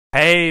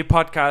Hey,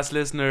 podcast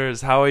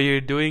listeners, how are you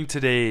doing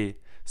today?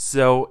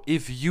 So,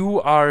 if you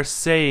are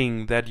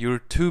saying that you're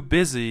too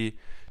busy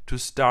to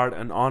start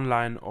an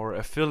online or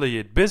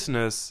affiliate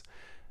business,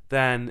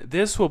 then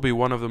this will be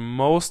one of the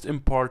most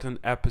important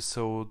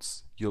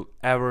episodes you'll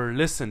ever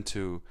listen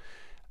to.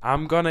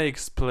 I'm gonna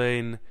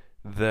explain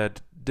the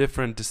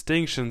different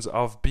distinctions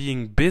of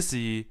being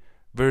busy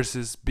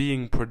versus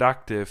being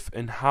productive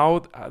and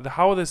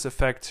how this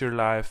affects your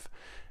life,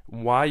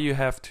 why you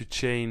have to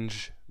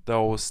change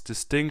those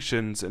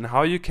distinctions, and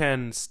how you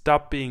can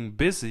stop being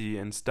busy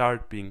and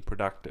start being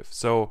productive.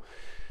 So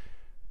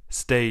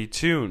stay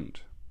tuned.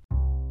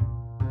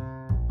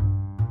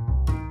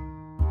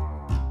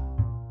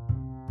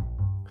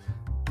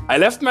 I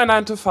left my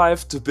 9 to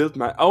 5 to build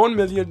my own $1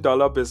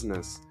 million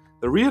business.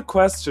 The real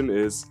question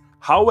is,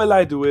 how will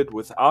I do it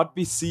without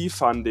VC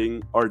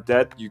funding or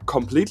debt you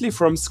completely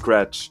from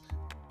scratch?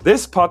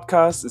 This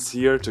podcast is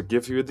here to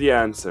give you the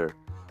answer.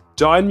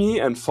 Join me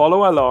and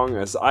follow along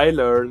as I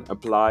learn,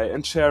 apply,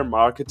 and share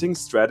marketing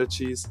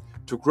strategies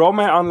to grow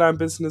my online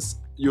business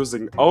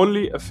using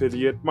only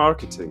affiliate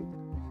marketing.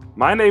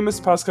 My name is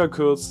Pascal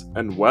Kurz,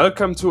 and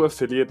welcome to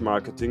Affiliate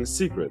Marketing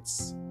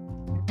Secrets.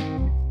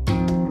 Thank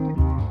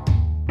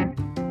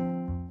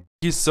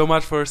you so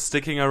much for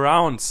sticking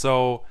around.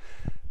 So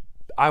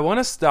I want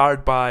to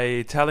start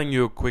by telling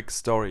you a quick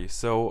story.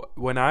 So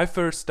when I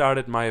first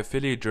started my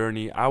affiliate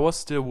journey, I was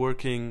still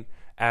working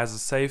as a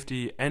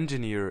safety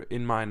engineer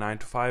in my 9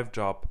 to 5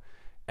 job.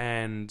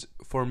 And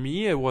for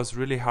me, it was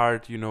really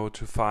hard,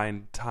 to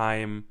find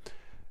time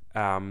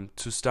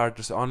to start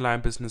this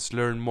online business,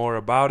 learn more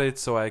about it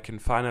so I can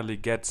finally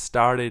get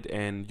started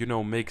and,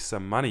 make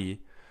some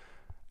money.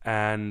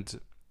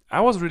 And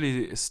I was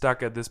really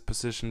stuck at this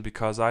position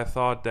because I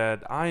thought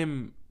that I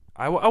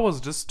was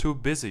just too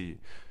busy.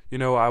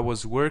 I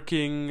was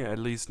working at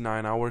least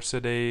 9 hours a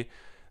day.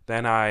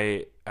 Then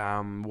I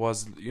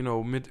was,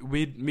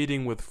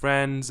 meeting with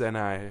friends, and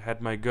I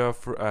had my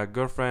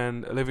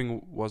girlfriend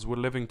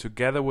living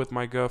together with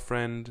my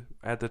girlfriend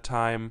at the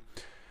time.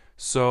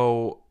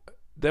 So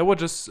there were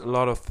just a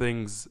lot of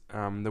things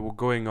that were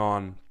going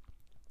on.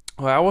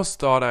 Well, I always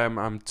thought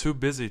I'm too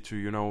busy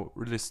to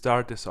really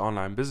start this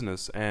online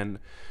business, and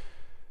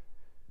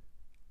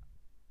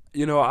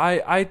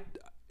I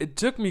it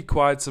took me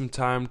quite some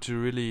time to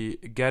really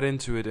get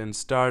into it and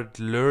start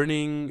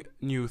learning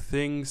new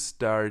things,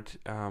 start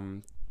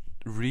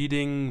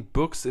reading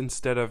books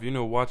instead of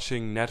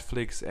watching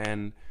Netflix.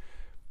 And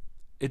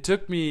it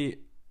took me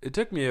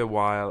a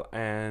while,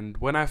 and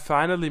when I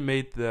finally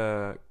made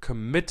the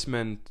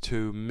commitment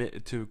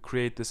to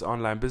create this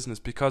online business,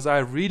 because I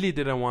really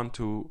didn't want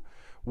to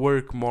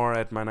work more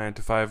at my 9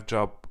 to 5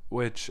 job,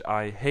 which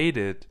I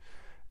hated.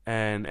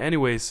 And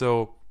anyway,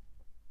 so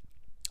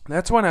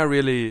that's when I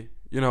really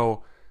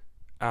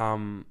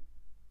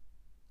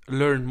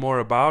learned more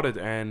about it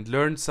and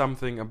learned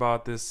something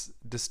about this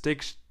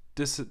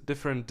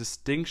different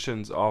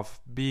distinctions of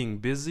being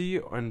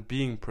busy and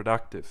being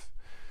productive.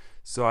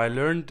 So I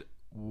learned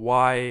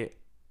why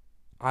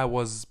I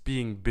was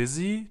being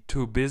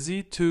too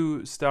busy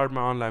to start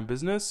my online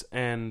business,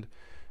 and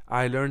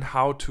I learned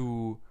how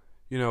to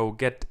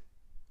get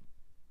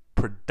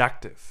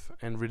productive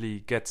and really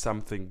get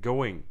something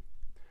going.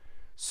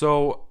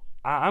 So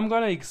I'm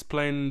going to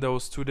explain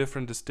those two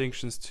different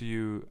distinctions to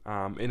you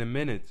in a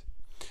minute.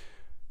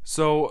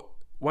 So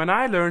when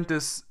I learned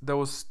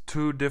those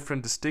two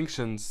different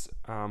distinctions,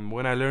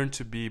 when I learned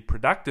to be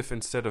productive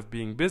instead of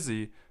being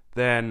busy,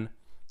 then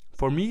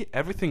for me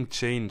everything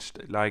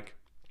changed. Like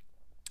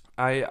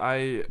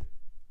I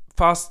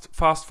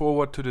fast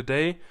forward to the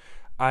day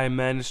I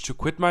managed to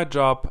quit my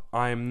job.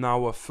 I'm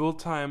now a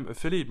full-time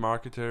affiliate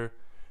marketer,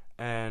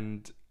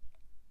 and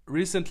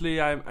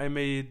recently I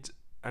made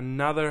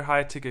another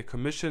high ticket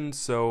commission.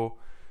 So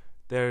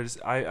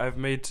I've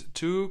made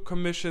 2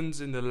 commissions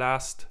in the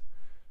last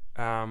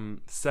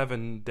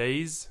 7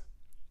 days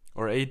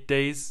or 8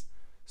 days.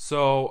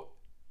 So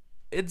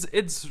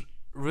it's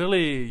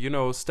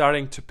really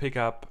starting to pick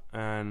up,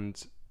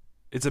 and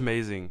it's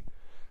amazing.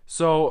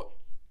 So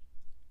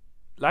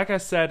like I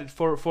said,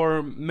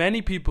 for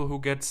many people who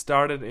get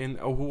started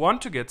or who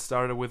want to get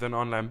started with an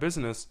online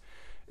business,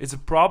 it's a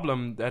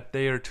problem that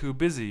they are too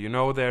busy.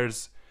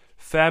 There's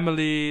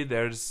family,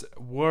 there's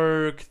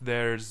work,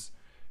 there's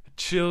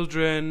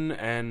children,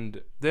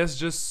 and there's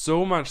just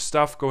so much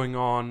stuff going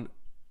on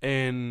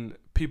in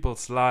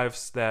people's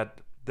lives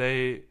that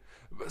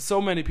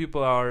so many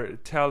people are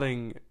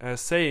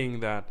saying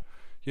that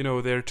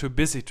they're too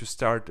busy to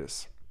start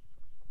this.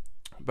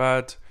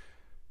 But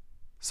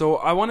so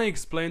I want to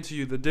explain to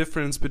you the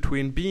difference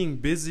between being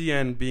busy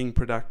and being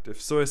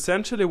productive. So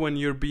essentially, when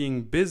you're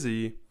being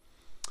busy,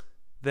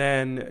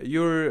 then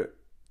you're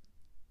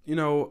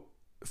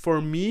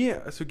for me,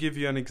 to give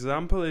you an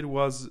example, it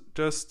was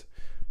just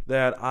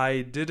that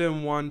I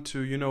didn't want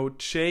to,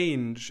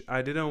 change.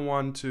 I didn't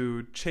want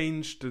to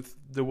change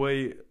the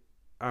way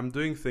I'm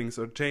doing things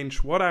or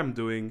change what I'm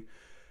doing.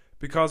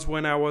 Because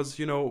when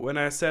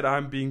I said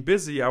I'm being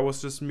busy, I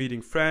was just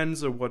meeting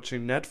friends or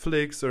watching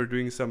Netflix or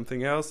doing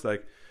something else,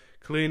 like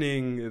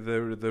cleaning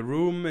the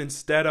room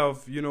instead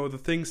of, you know, the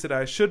things that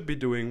I should be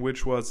doing,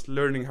 which was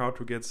learning how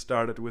to get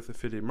started with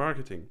affiliate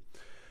marketing.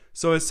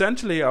 So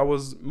essentially,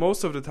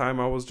 most of the time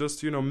I was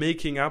just, you know,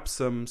 making up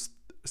some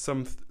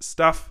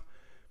stuff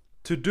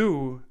to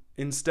do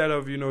instead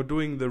of, you know,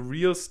 doing the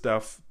real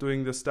stuff,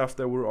 doing the stuff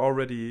that will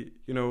already,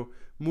 you know,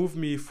 move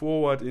me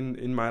forward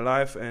in my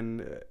life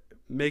and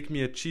make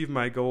me achieve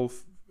my goal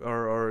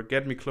or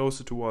get me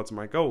closer towards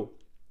my goal,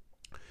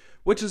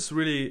 which is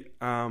really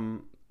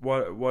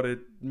what it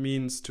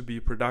means to be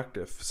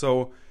productive.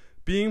 So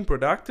being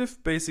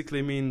productive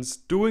basically means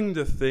doing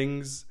the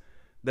things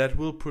that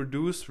will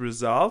produce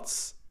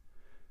results.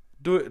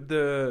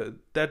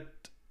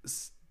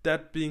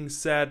 That being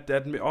said,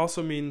 that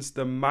also means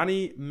the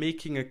money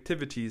making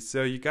activities.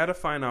 So you got to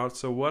find out,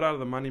 so what are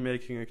the money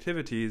making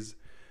activities,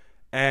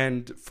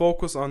 and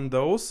focus on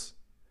those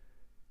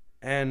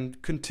and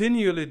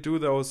continually do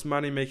those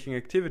money making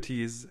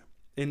activities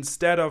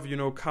instead of, you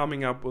know,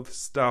 coming up with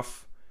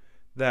stuff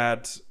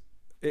that,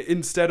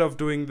 instead of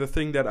doing the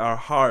thing that are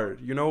hard.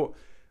 You know,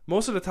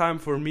 most of the time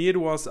for me it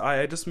was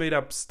I just made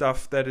up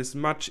stuff that is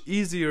much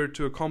easier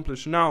to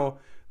accomplish now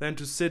than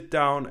to sit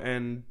down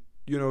and,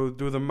 you know,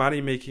 do the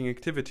money making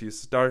activities,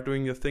 start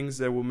doing the things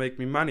that will make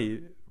me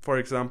money. For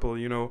example,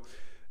 you know,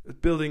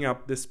 building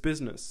up this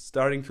business,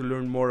 starting to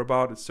learn more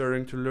about it,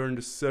 starting to learn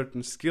the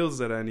certain skills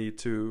that I need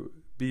to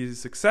be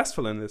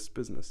successful in this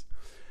business.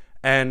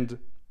 And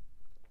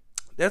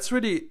that's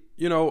really,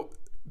 you know,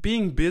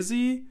 being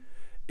busy.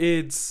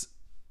 It's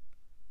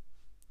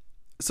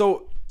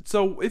so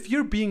if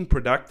you're being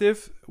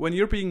productive, when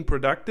you're being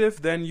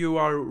productive, then you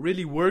are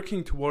really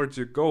working towards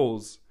your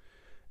goals.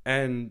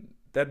 And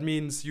that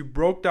means you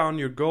broke down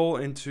your goal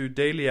into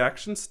daily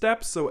action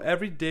steps. So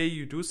every day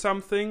you do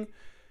something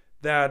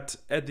that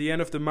at the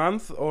end of the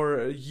month or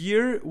a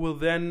year will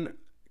then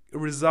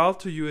result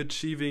to you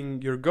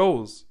achieving your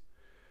goals.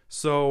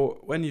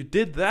 So when you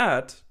did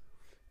that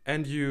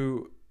and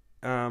you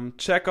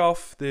check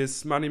off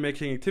this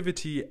money-making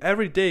activity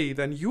every day,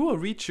 then you will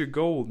reach your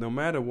goal no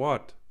matter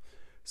what.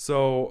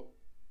 So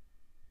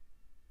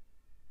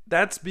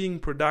that's being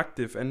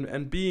productive.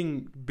 And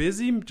being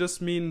busy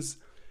just means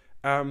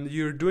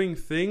you're doing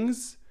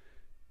things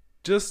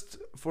just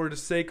for the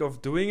sake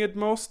of doing it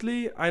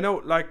mostly. I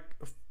know, like,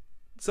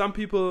 some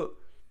people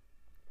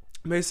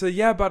may say,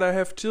 yeah, but I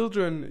have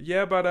children.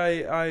 Yeah, but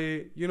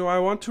I you know, I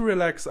want to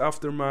relax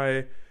after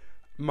my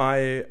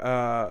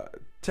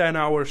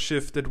 10-hour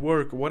shift at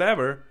work,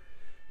 whatever.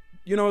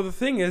 You know, the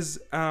thing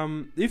is,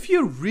 if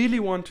you really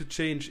want to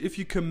change, if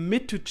you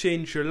commit to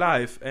change your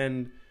life,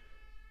 and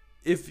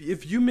if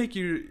you make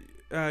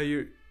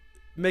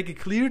make it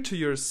clear to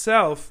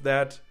yourself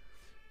that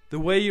the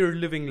way you're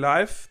living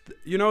life,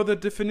 you know, the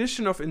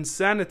definition of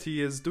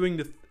insanity is doing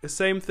the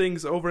same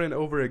things over and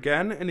over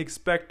again and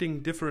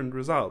expecting different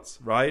results,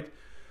 right?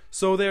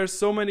 So there are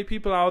so many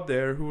people out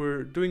there who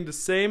are doing the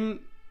same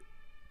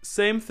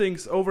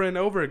things over and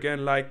over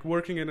again, like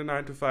working in a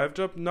 9-to-5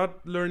 job,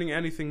 not learning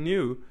anything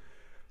new,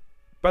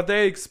 but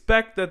they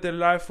expect that their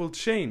life will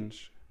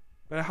change.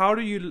 But how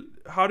do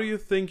you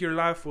think your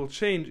life will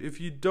change if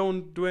you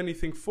don't do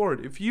anything for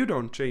it, if you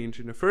don't change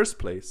in the first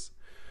place?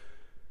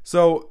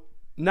 So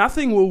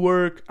nothing will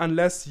work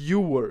unless you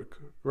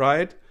work,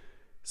 right?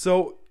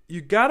 So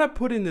you gotta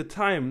put in the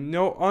time. You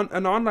know, on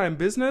an online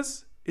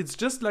business, it's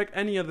just like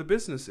any other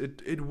business.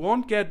 It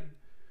won't get,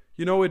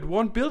 you know, it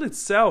won't build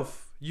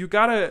itself. You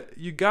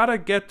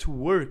gotta get to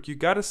work. You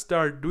gotta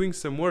start doing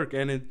some work.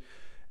 And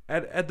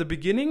at the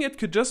beginning, it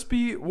could just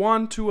be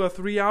 1, 2, or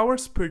 3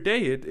 hours per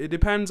day. It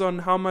depends on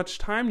how much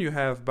time you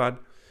have.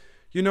 But,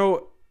 you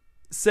know,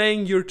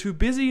 saying you're too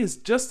busy is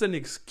just an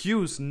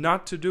excuse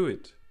not to do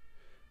it.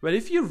 But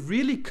if you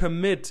really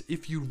commit,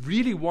 if you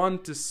really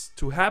want this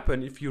to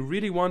happen, if you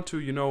really want to,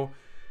 you know,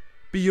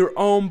 be your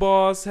own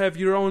boss, have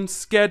your own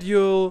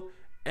schedule,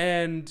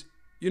 and,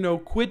 you know,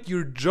 quit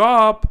your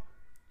job,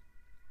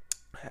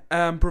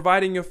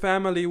 providing your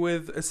family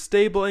with a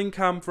stable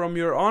income from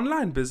your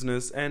online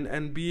business,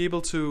 and be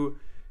able to,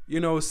 you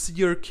know, see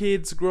your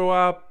kids grow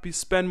up,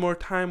 spend more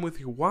time with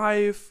your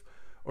wife,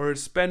 or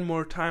spend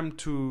more time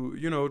to,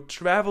 you know,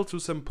 travel to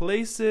some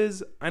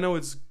places. I know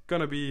it's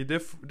gonna be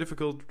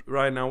difficult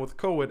right now with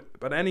COVID,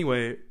 but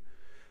anyway,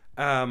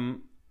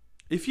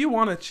 if you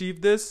want to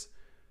achieve this,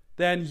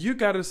 then you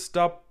gotta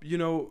stop, you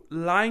know,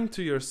 lying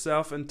to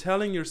yourself and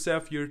telling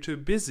yourself you're too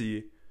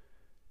busy,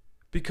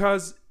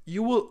 because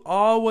you will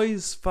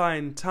always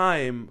find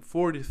time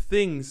for the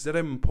things that are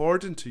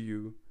important to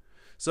you.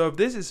 So if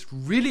this is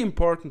really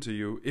important to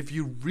you, if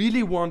you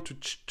really want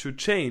to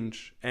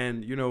change,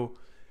 and, you know,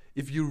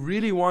 if you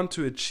really want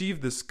to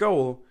achieve this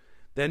goal,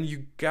 then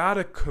you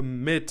gotta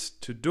commit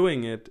to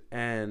doing it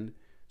and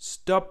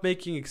stop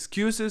making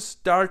excuses,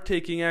 start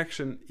taking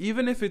action.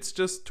 Even if it's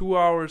just 2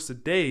 hours a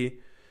day,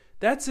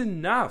 that's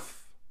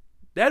enough.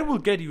 That will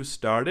get you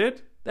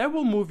started, that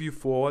will move you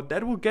forward,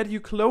 that will get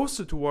you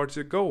closer towards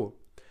your goal.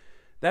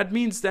 That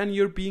means then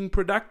you're being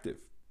productive.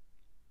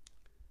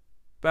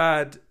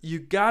 but you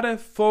gotta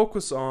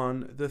focus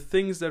on the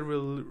things that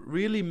will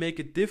really make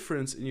a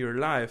difference in your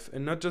life,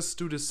 and not just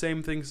do the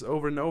same things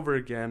over and over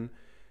again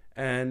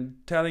and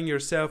telling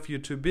yourself you're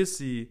too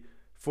busy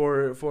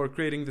for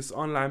creating this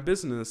online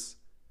business,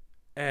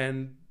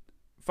 and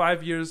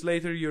 5 years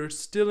later you're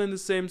still in the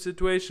same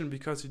situation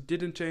because you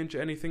didn't change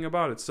anything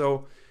about it.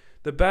 So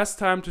the best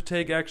time to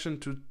take action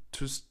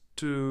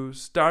to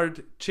start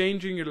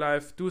changing your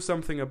life, do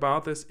something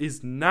about this,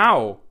 is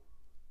now.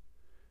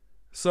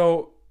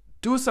 So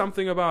do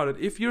something about it.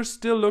 If you're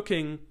still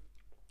looking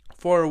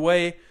for a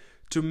way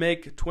to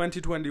make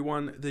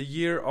 2021 the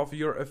year of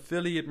your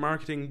affiliate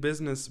marketing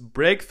business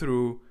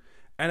breakthrough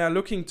and are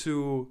looking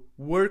to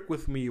work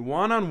with me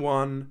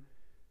one-on-one,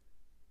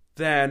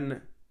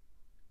 then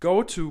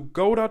go to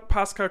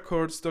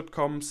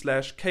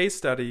go.pascalkurz.com/case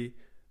study.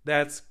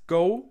 That's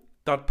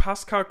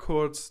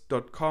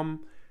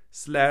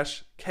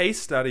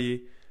go.pascalkurz.com/case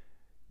study.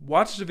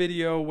 Watch the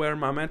video where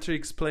my mentor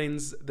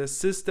explains the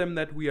system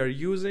that we are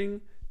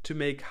using to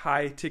make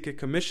high ticket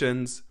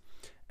commissions,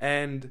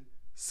 and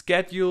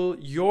schedule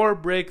your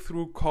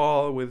breakthrough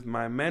call with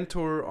my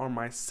mentor or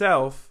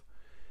myself,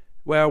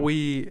 where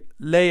we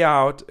lay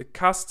out a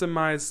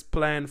customized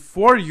plan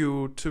for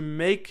you to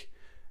make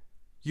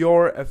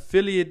your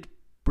affiliate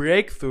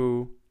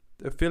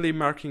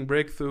marketing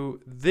breakthrough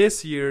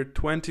this year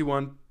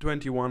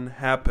 21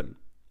 happen.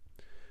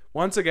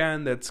 Once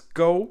again, that's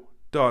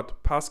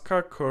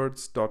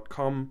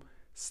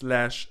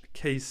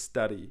go.pascalkurz.com/case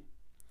study.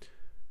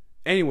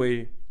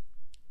 Anyway,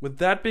 with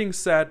that being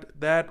said,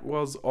 that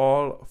was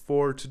all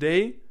for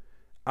today.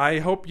 I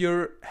hope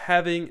you're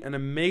having an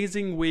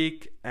amazing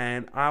week,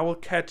 and I will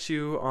catch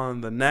you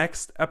on the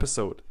next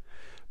episode.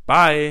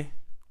 Bye.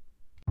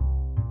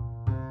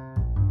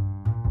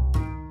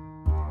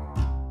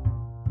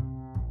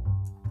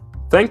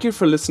 Thank you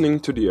for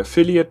listening to the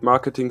Affiliate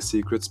Marketing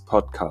Secrets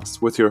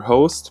podcast with your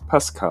host,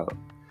 Pascal.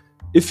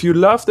 If you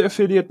love the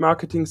Affiliate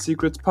Marketing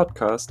Secrets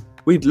podcast,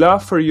 we'd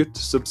love for you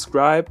to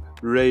subscribe,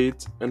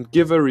 rate, and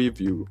give a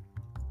review.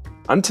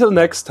 Until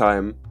next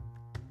time,